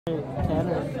Sure.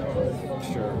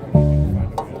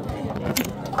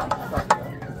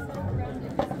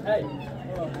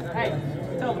 Hey,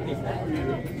 tell the people.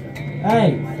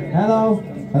 Hey, hello,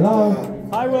 hello,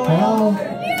 Hi, William. hello,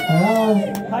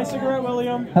 hello, Hi, Cigarette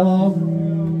William. hello.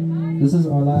 This is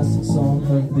our last song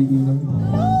of the evening.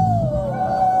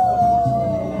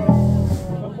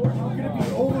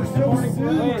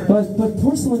 But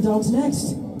Porcelain Dog's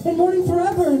next. And Morning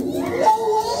Forever.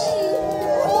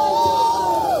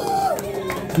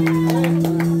 No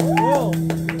Will,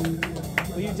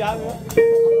 will you dive in?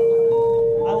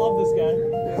 I love this guy.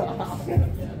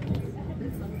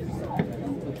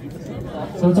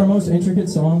 So it's our most intricate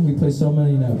song. We play so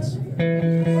many notes.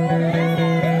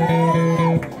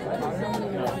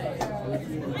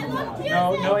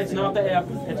 No, it's not the F.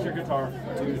 It's your guitar.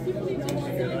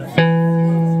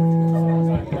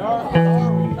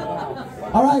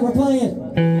 All right, we're playing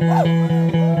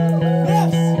it.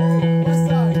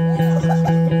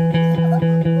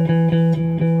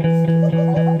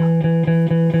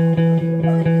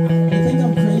 You think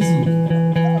I'm crazy?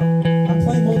 I'm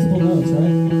playing multiple notes,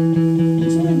 right? You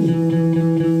join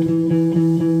me.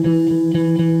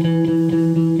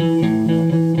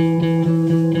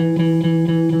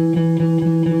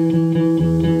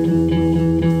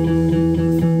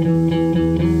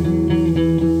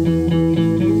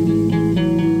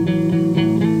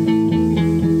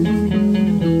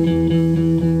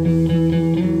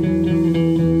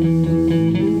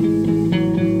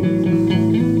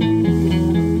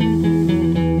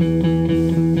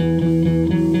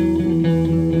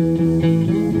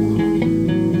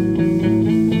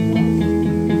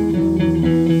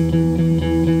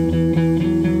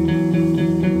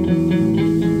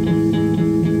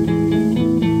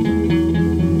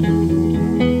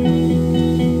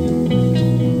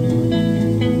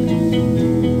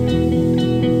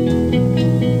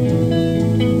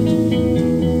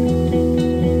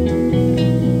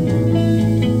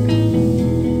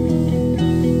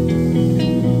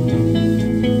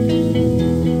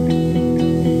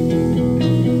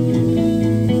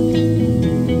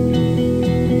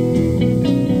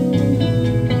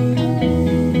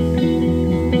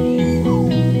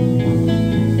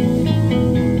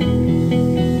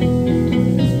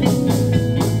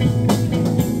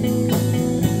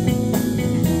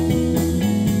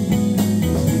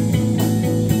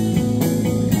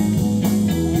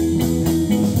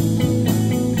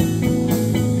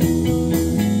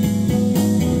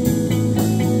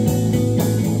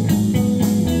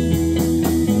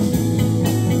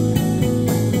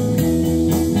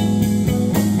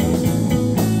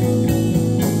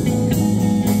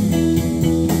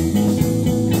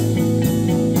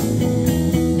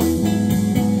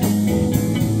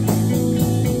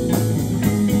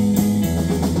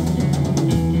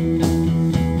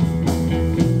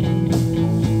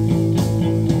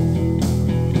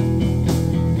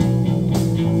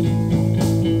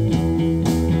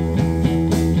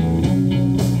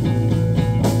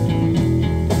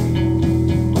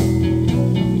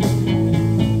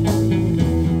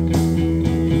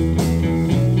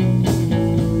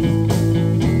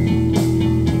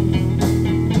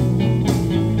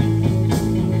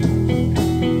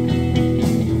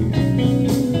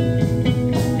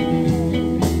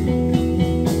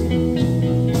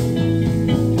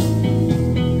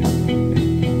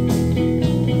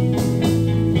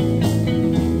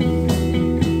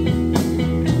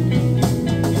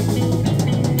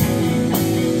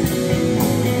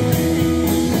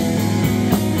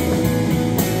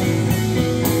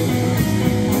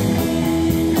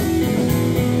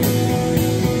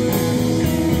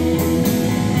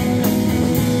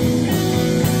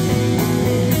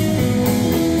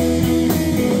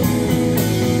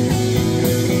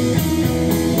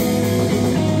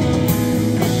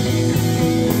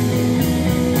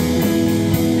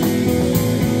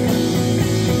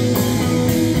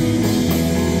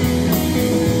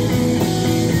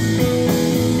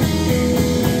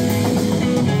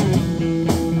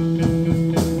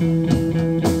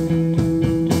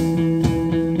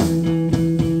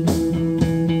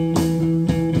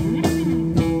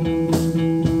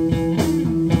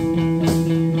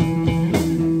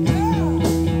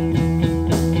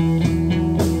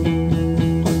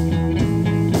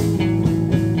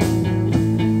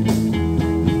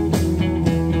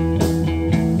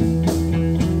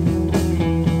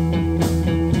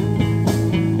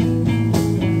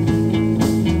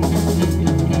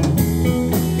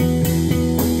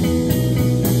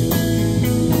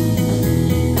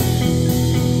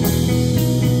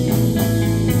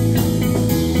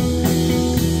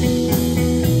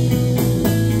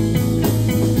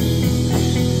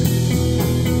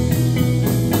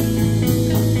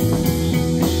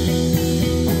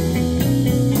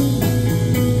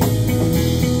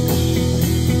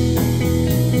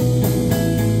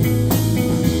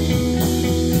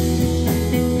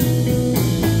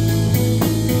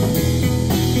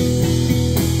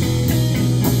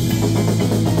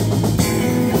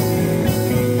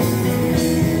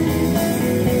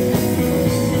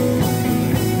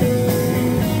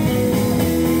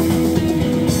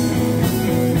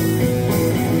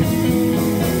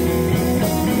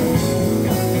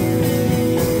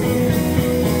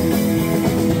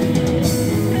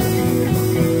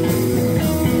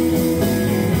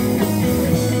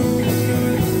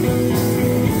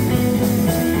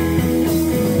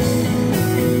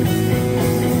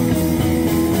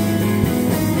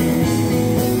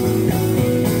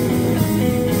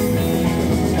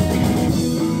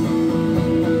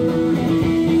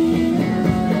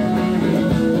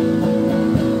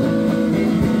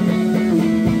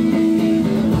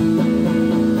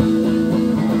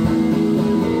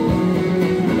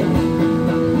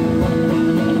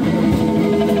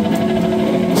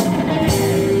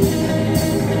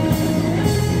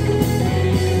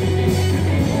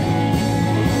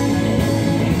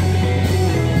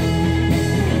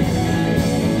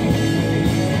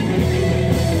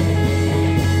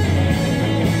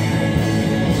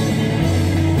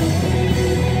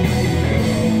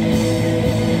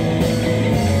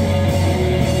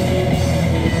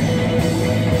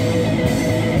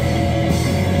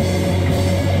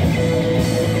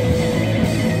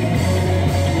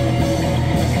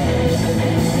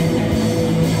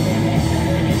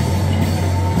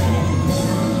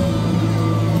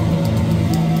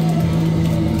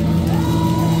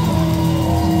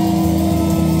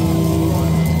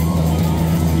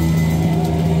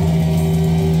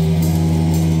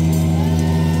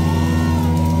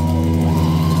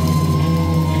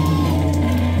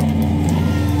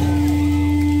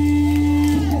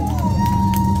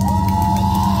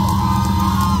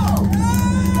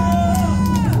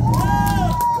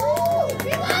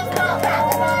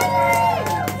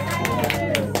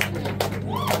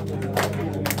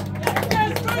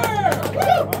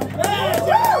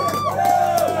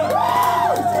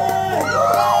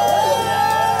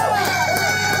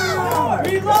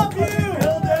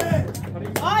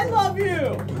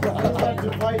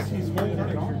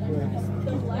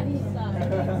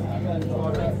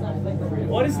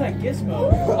 What is that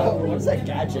gizmo? What is that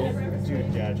gadget?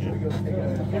 Dude, gadget.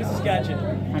 What is this gadget?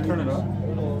 Can I turn it up?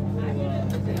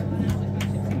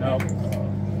 No.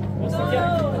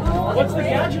 What's the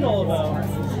gadget all about?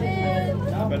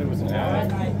 I bet it was an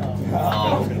ad.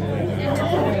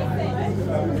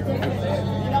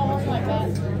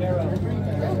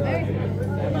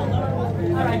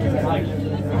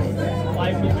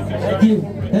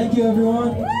 Thank you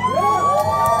everyone.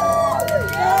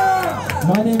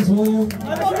 My name's William. I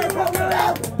love you, brother.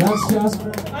 That's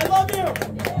Jasper. I love you.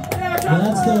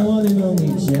 That's the one and only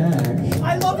Jack.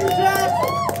 I love you, Jack.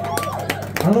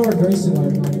 I don't know where Grayson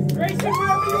went. Grayson,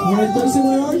 wherever you Where, are. Grayson,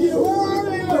 where are you? Where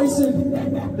are you? Grayson.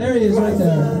 There he is, right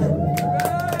there.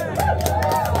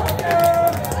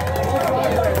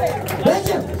 Thank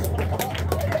you.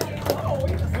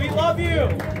 We love you.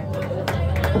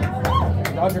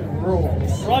 Roger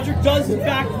rules. Roger does in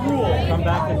fact rule. Come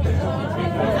back and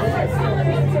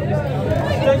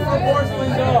Stay for the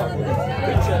porcelain dog.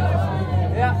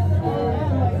 Yeah.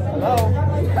 Hello.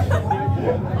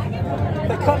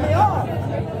 They cut me off.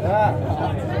 Yeah.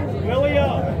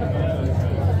 William.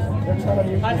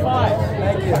 High five.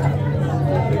 Thank you.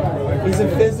 He's a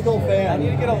physical fan. I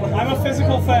need to get a. I'm a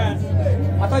physical fan.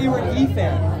 I thought you were an E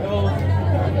fan. No.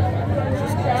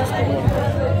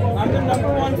 I'm the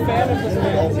 #1 fan of this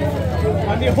man.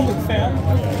 I'm the only fan.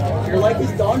 You're like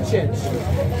his Doncic.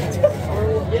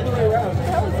 Or the other way around.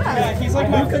 Yeah, he's like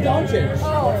my Luka Doncic.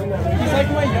 He's like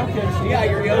my Jokic. Yeah,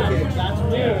 you're Jokic. That's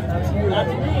weird.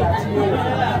 That's me.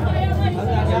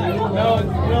 No,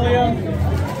 William,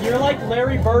 you're like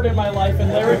Larry Bird in my life, and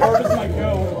Larry Bird is my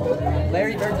goat.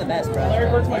 Larry Bird's the best, bro. Larry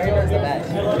Bird's my goat. Bird's the best.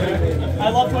 I love you. I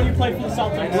loved when you played for the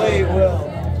Celtics. Wait, Will.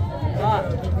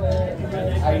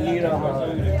 I need a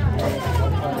hug.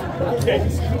 Okay.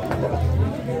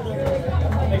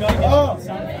 Oh,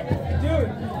 dude,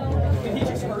 did he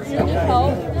just hurt you? You need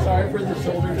help? Sorry for the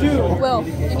shoulder. Dude. Will,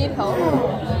 you need help?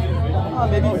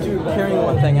 Maybe carrying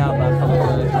one thing out, but I'm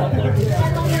probably